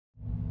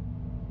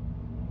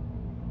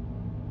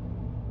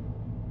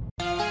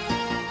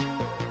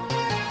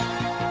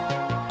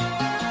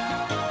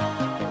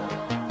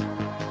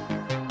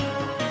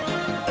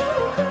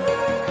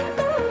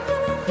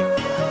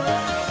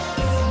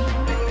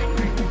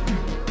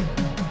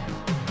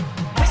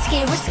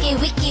risky,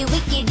 wiki,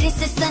 wiki,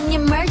 this is an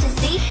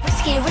emergency.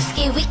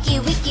 Risky, wiki,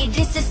 wiki,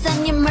 this is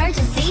an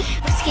emergency.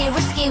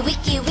 Risky,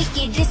 wiki,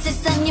 wiki, this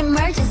is an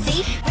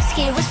emergency.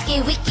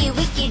 Risky, wiki,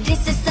 wiki,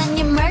 this is an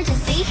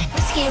emergency.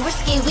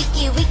 Risky,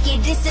 wiki, wiki,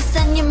 this is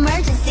an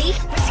emergency.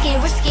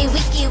 Risky,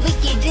 wiki,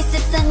 wiki, this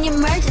is an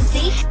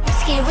emergency.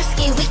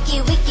 Risky, wiki,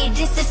 wiki,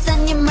 this is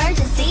an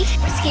emergency.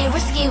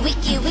 Risky,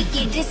 wiki,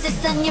 wiki, this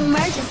is an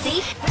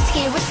emergency.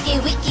 Risky,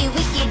 wiki,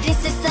 wiki,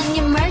 this is an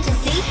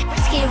emergency.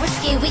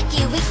 Risky,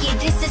 wiki, wiki,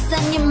 this is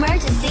an emergency. Risky, wiki, wiki, this is an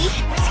emergency.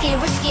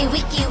 Risky,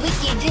 wiki,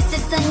 wiki, this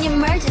is an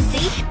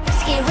emergency.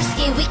 Risky,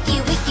 wiki,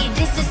 wiki,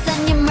 this is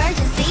an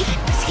emergency.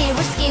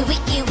 Risky,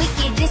 wiki,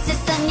 wiki, this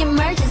is an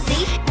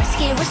emergency.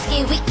 Risky,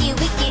 wiki,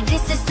 wiki,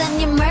 this is an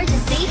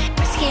emergency.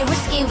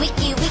 Risky,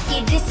 wiki,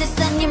 wiki, this is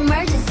an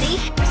emergency.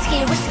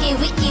 Risky,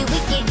 wiki,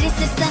 wiki,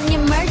 this is an emergency. Risky, wiki, wiki, this is an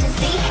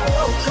emergency.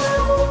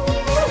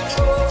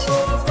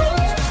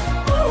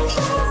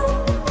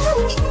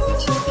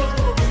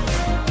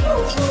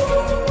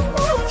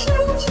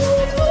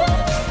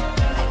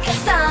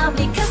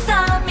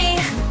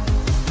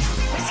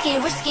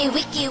 Risky,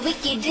 wiki,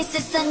 wiki, this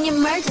is an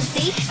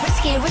emergency.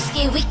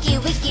 Risky, wiki,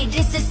 wiki,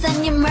 this is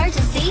an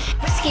emergency.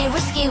 Risky,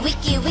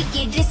 wiki,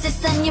 wiki, this is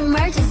an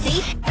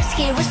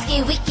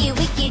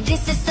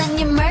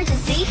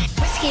emergency.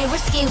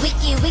 Risky,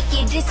 wiki,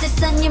 wiki, this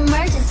is an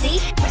emergency.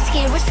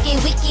 Risky,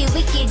 wiki,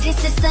 wiki,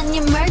 this is an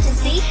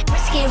emergency.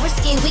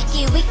 Risky,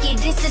 wiki, wiki,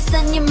 this is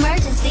an emergency.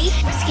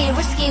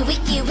 Risky,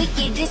 wiki,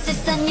 wiki, this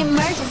is an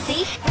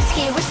emergency.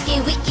 Risky,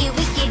 wiki,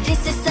 wiki, this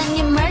is an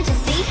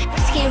emergency.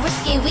 Risky,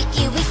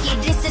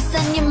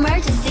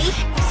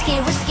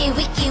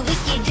 wiki,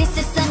 wiki, this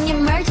is an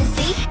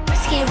emergency.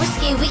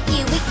 Risky, wiki,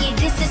 wiki,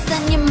 this is an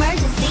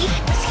emergency.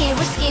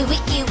 Risky,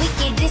 wiki,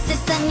 wiki, this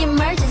is an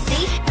emergency.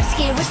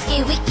 Risky,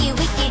 wiki,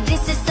 wiki,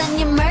 this is an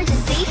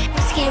emergency.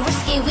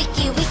 Risky,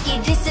 wiki, wiki,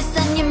 this is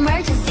an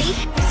emergency.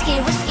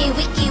 Risky,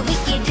 wiki,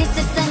 wiki, this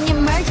is an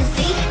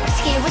emergency.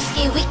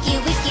 Risky, wiki,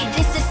 wiki,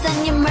 this is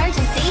an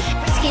emergency.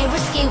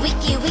 Risky,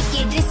 wiki,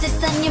 wiki, this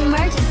is an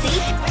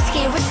emergency.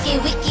 Risky,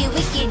 wiki,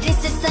 wiki,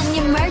 this is an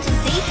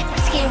emergency.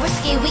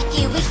 Risky,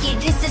 wiki, wiki,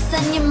 this is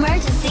an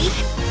emergency.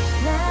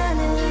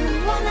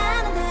 나는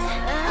원하는데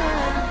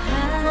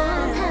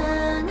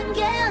원하는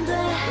게 안 돼.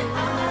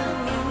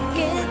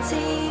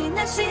 끝이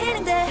난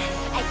싫은데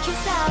I can't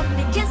stop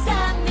me, can't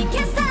stop me,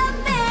 can't